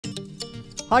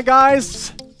Hi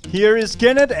guys, here is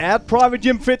Kenneth at Private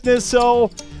Gym Fitness. So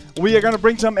we are gonna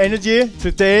bring some energy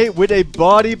today with a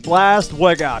body blast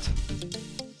workout.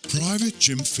 Private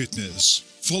Gym Fitness.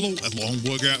 Follow along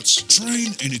workouts.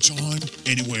 Train anytime,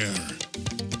 anywhere.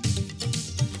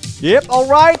 Yep,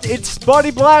 alright, it's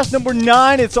body blast number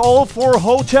 9. It's all for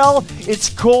hotel. It's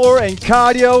core and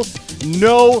cardio.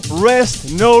 No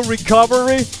rest, no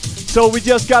recovery. So we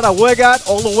just got a workout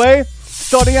all the way.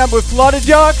 Starting out with Flutter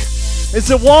jog. It's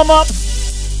a warm-up.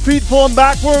 Feet form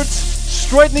backwards.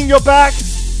 Straightening your back.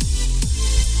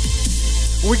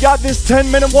 We got this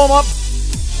 10-minute warm-up.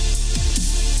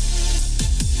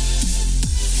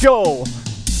 Go.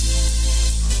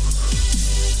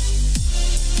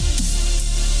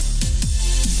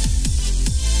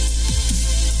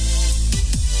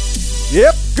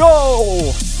 Yep,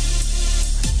 go.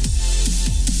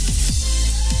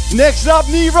 Next up,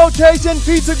 knee rotation,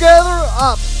 feet together,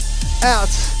 up, out,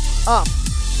 up.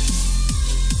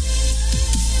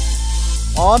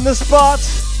 On the spot,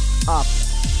 up.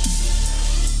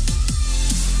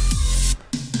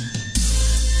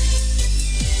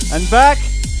 And back.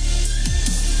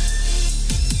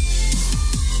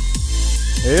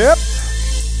 Yep.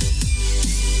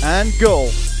 And go.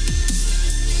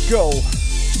 Go.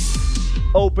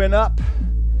 Open up.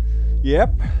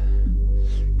 Yep.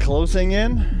 Closing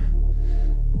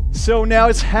in. So now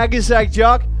it's Hacky sack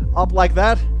jog. Up like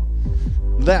that.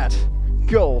 That.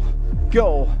 Go.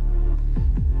 Go.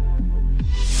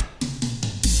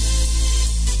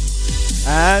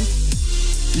 And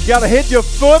you gotta hit your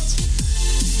foot.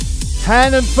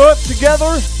 Hand and foot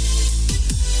together.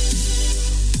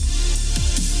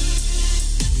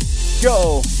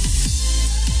 Go.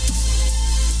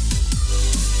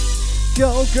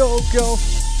 Go, go, go.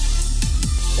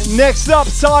 And next up,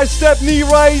 side step knee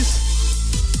raise.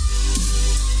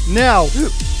 Now,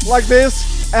 like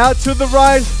this, out to the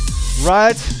right.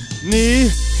 Right knee,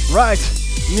 right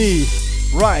knee,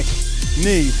 right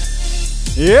knee.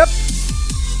 Yep.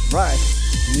 Right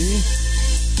knee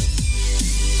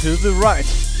to the right.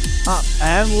 Up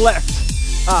and left.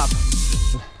 Up.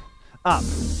 Up.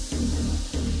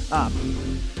 Up.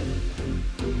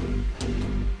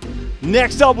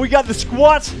 Next up, we got the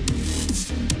squat.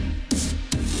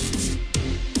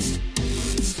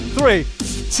 3,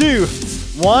 2,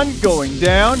 1. Going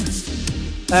down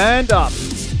and up.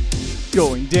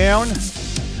 Going down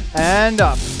and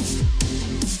up.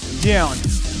 Down.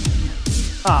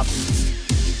 Up.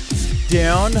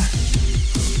 Down.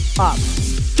 Up.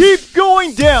 Keep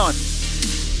going down.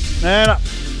 And up.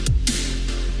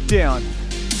 Down.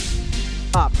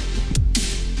 Up.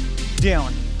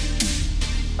 Down.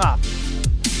 Up.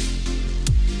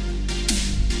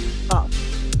 Up.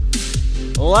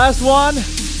 Last one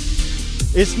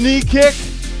is knee kick.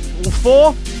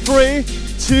 4, 3,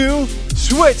 2,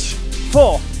 switch.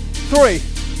 4, 3,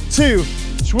 2,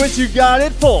 switch. You got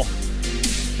it. 4.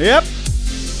 Yep.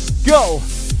 Go.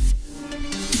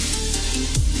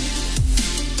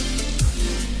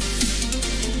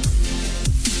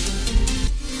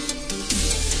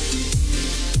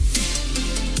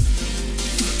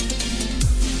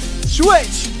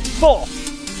 Switch. 4.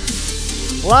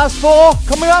 Last 4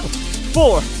 coming up.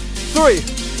 4, 3,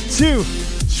 2,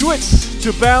 switch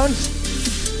to bounce.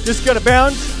 Just gotta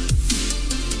bounce.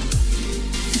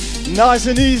 Nice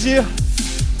and easy.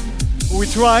 We're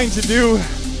trying to do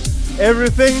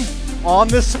everything on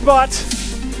the spot,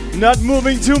 not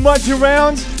moving too much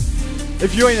around.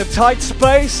 If you're in a tight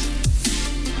space,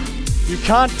 you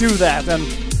can't do that, and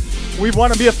we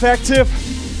want to be effective.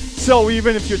 So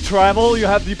even if you travel, you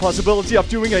have the possibility of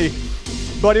doing a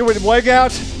bodyweight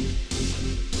workout.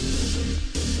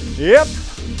 Yep.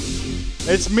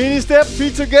 It's mini step,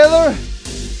 feet together.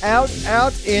 Out,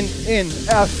 out, in,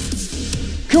 out.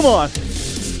 Come on.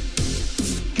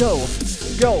 Go,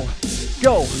 go,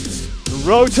 go.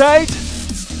 Rotate.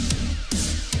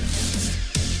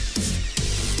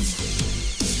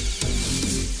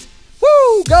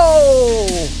 Woo, go.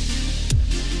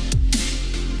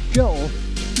 Go.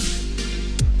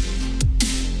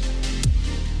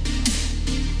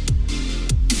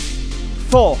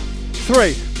 Four,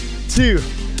 3, 2,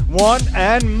 1,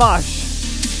 and mash.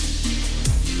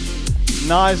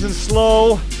 Nice and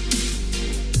slow.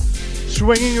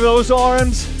 Swinging those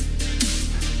arms.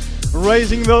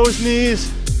 Raising those knees.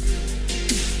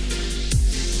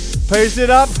 Pace it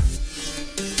up.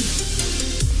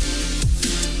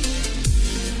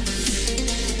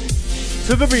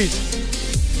 To the beat.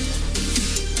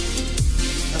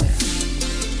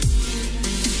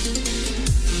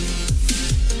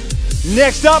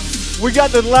 Next up, we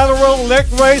got the lateral leg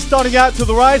raise starting out to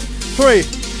the right. 3,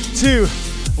 2,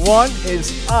 1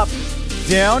 is up,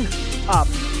 down, up,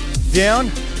 down,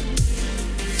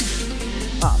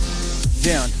 up,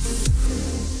 down,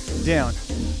 down,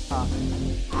 up,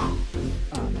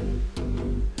 up.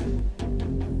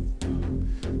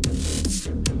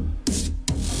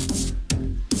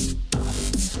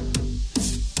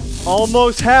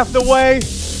 Almost half the way,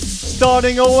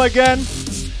 starting over again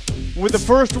with the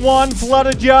first one,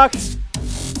 flutter jack.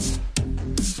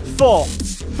 4,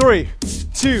 3,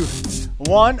 2,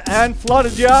 1, and flutter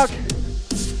jack.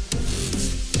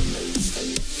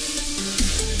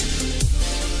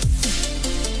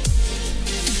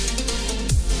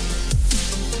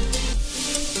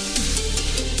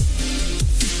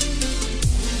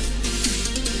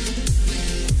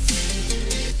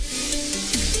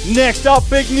 Next up,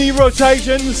 big knee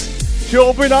rotations to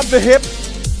open up the hip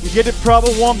and get it proper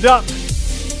warmed up.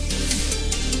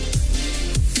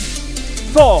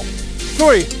 4,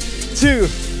 3, 2,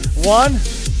 1,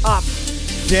 up,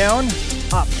 down,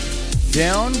 up,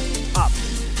 down, up,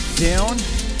 down,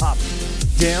 up,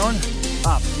 down,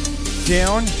 up,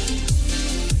 down.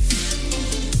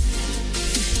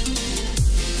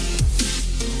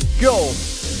 Go,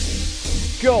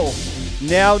 go.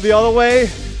 Now the other way,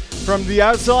 from the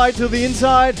outside to the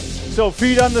inside. So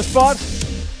feet on the spot.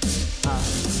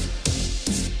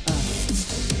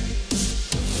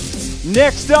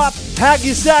 Next up,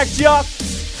 hacky sack jump.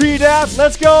 Feet out,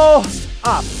 let's go.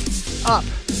 Up, up,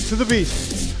 to the beat.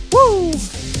 Woo!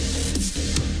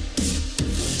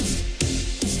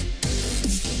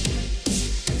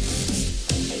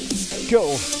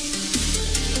 Go.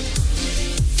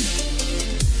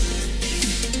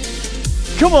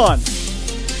 Come on.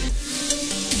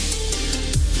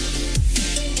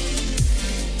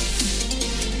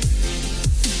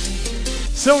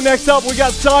 So next up, we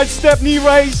got side step knee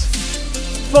raise.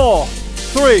 4,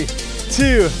 3,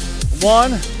 2,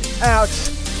 1, out,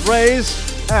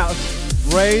 raise, out,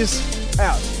 raise,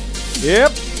 out.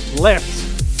 Yep,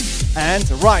 left and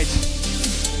right,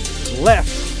 left,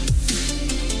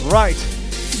 right,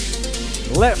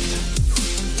 left.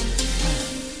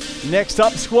 Next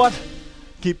up, squat.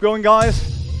 Keep going, guys.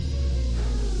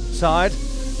 Side,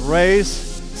 raise,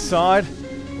 side,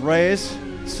 raise,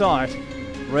 side.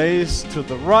 Raise to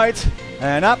the right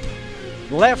and up,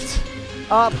 left,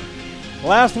 up.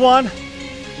 Last one.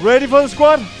 Ready for the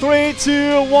squat? 3,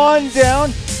 2, 1, down,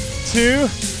 2,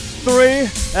 3,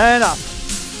 and up.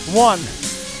 1,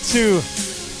 2,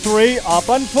 3, up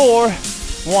and 4.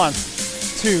 1,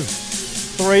 2,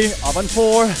 3, up and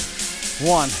 4.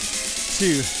 1,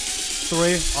 2,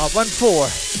 3, up and 4.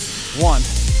 1,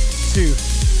 2,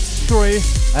 3,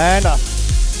 and up.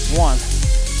 1,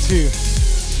 2,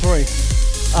 3.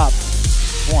 Up,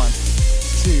 1,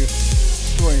 2,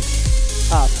 3,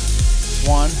 up,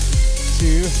 1,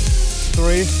 2,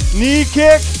 3, knee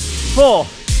kick, 4,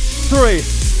 3,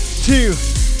 2,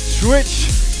 switch.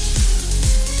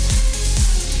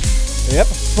 Yep,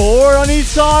 4 on each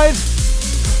side.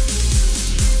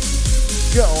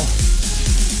 Go.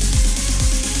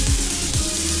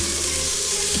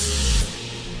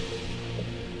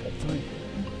 3,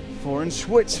 4 and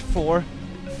switch, 4,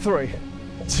 3,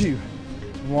 2,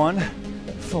 1,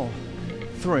 4,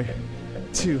 3,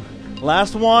 2.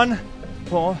 Last one.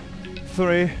 4,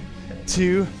 3,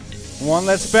 2, 1.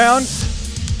 Let's bounce.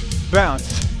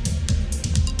 Bounce.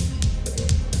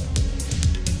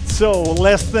 So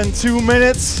less than 2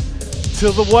 minutes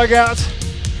till the workout.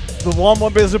 The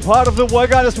warm-up is a part of the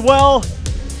workout as well,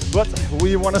 but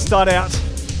we want to start out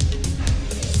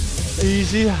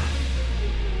easy.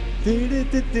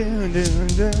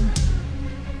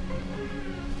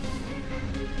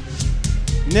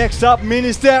 Next up,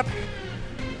 mini step.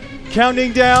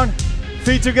 Counting down,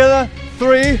 feet together.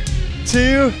 3,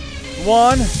 2,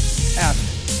 1, out.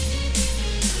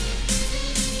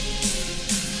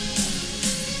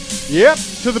 Yep,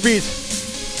 to the beat.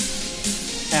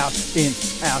 Out, in,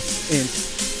 out, in.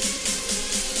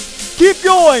 Keep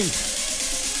going.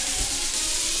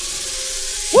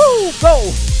 Woo,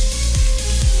 go.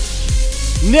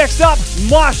 Next up,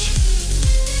 mosh.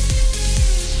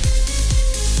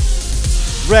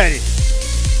 Ready.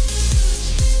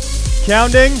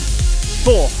 Counting.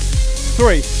 4,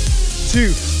 3,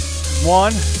 2,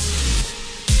 1.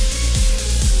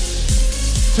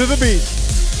 To the beat.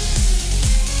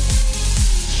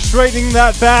 Straightening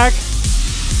that back.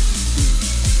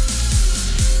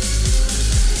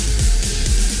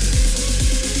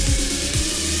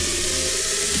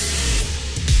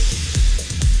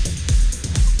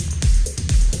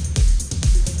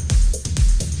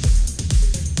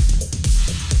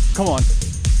 Come on.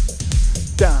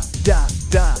 Da, da,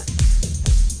 da.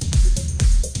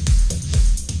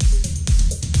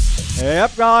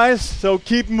 Yep, guys. So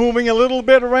keep moving a little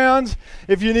bit around.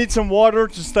 If you need some water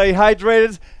to stay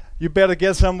hydrated, you better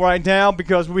get some right now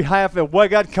because we have a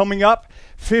workout coming up.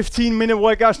 15-minute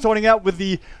workout starting out with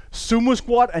the sumo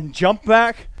squat and jump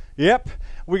back. Yep.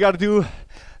 We got to do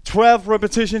 12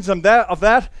 repetitions of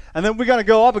that. And then we're going to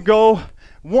go up and go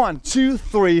 1, 2,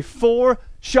 3, 4,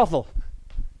 shuffle.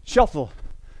 Shuffle.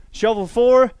 Shuffle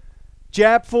 4,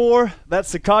 jab 4.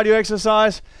 That's the cardio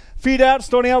exercise. Feet out,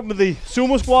 starting out with the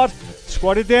sumo squat.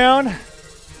 Squat it down.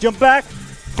 Jump back,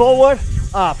 forward,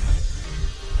 up.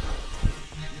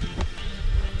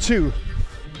 2,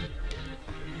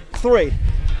 3,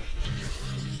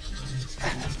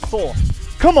 4.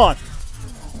 Come on.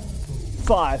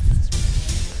 5,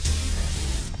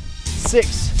 6,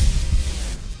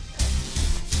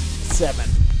 7.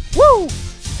 Woo!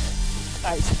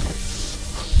 8,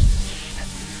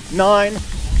 9,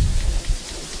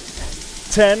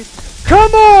 10.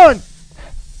 Come on!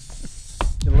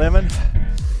 11,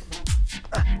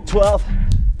 12.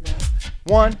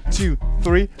 1, 2,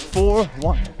 3, 4.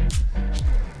 1,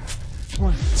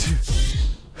 2.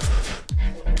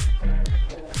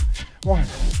 1,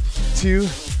 2,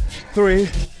 3,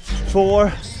 4.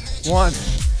 1,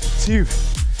 2,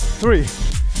 3,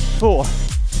 4.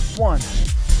 1,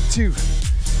 2,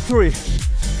 3,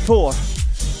 4.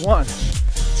 1,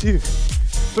 2,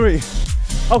 3.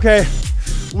 Okay,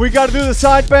 we gotta do the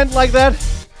side bend like that.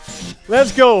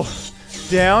 Let's go.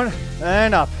 Down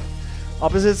and up.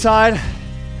 Opposite side.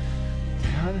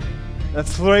 Down.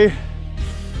 That's 3,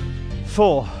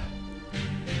 4,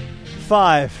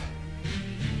 5,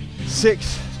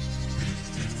 6,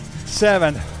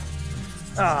 7,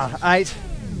 8,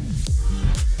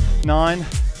 9,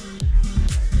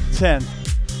 10,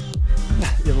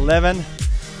 11,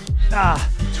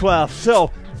 12.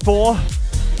 So 4,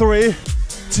 3,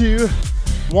 2,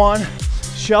 1.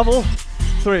 Shovel.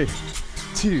 3,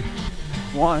 2,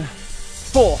 1.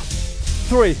 4,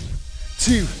 3,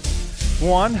 2,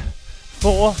 1.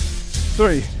 4,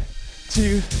 3,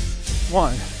 2,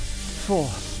 1. 4,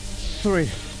 3,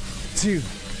 2,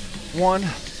 1.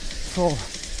 4,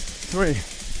 3,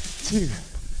 2,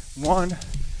 1.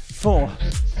 4,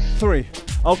 3.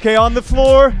 Okay, on the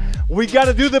floor, we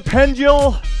gotta do the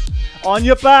pendul on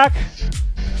your back.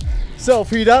 So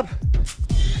feet up.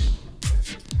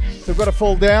 So gotta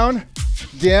fall down,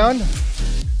 down,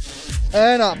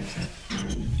 and up.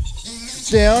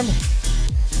 Down.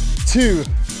 2,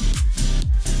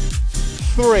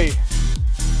 3.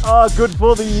 Good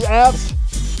for the abs.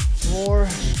 4,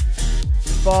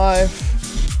 5,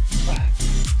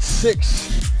 6,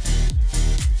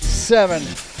 7,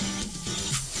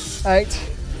 8,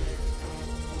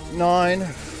 9,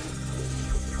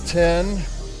 10,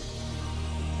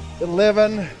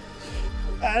 11,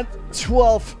 and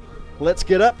 12. Let's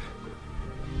get up.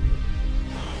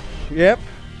 Yep.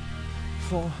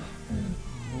 4,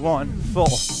 1, 4,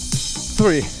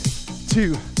 3,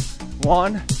 2,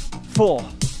 1, 4,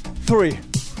 3,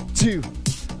 2,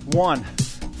 1,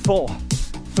 4,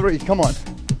 3. Come on.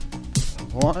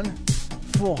 1,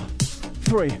 4,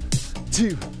 3,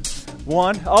 2,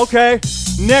 1. Okay.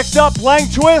 Next up,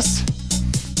 plank twist.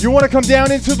 You want to come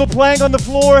down into the plank on the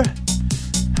floor.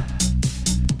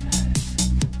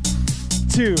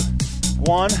 2,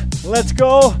 1. Let's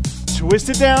go. Twist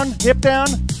it down. Hip down.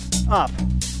 Up.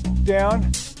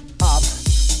 Down. Up.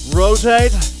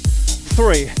 Rotate.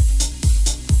 3,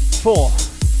 4,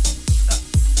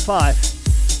 5,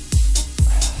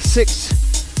 6,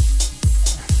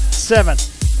 7,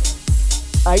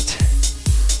 8.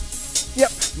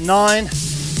 Yep. 9,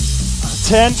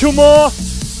 10. 2 more.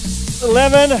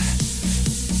 11.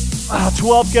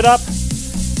 12. Get up.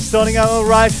 Starting out on the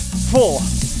right. 4,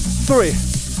 3,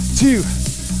 2,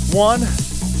 1.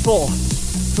 4,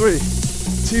 3,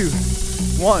 2,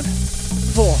 1.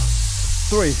 4,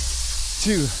 3,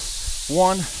 2,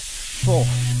 1. 4,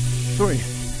 3,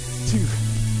 2,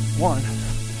 1.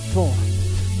 4,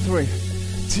 3,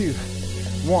 2,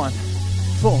 1.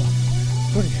 4,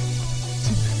 3,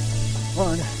 2,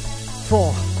 1.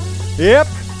 4. Yep.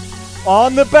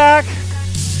 On the back.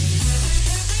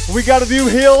 We got to do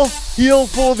heel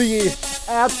for the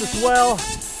abs as well.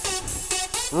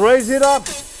 Raise it up.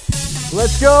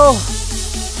 Let's go.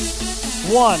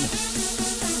 1,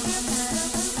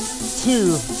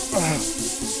 2,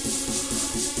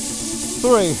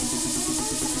 3,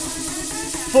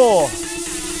 4,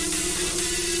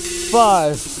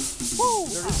 5.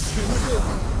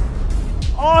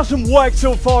 Awesome work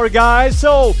so far, guys.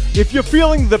 So if you're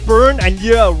feeling the burn and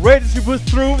you're ready to push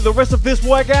through the rest of this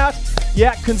workout,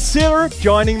 yeah, consider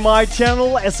joining my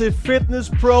channel as a Fitness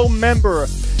Pro member.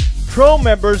 Pro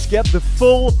members get the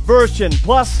full version,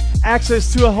 plus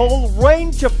access to a whole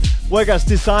range of workouts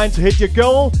designed to hit your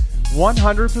goal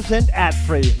 100%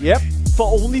 ad-free. Yep, for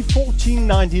only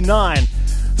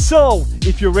 $14.99. So,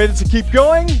 if you're ready to keep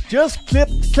going, just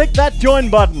click that join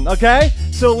button, okay?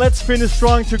 So let's finish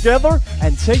strong together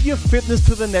and take your fitness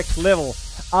to the next level.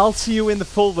 I'll see you in the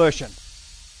full version.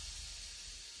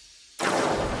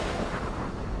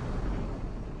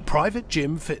 Private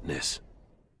Gym Fitness.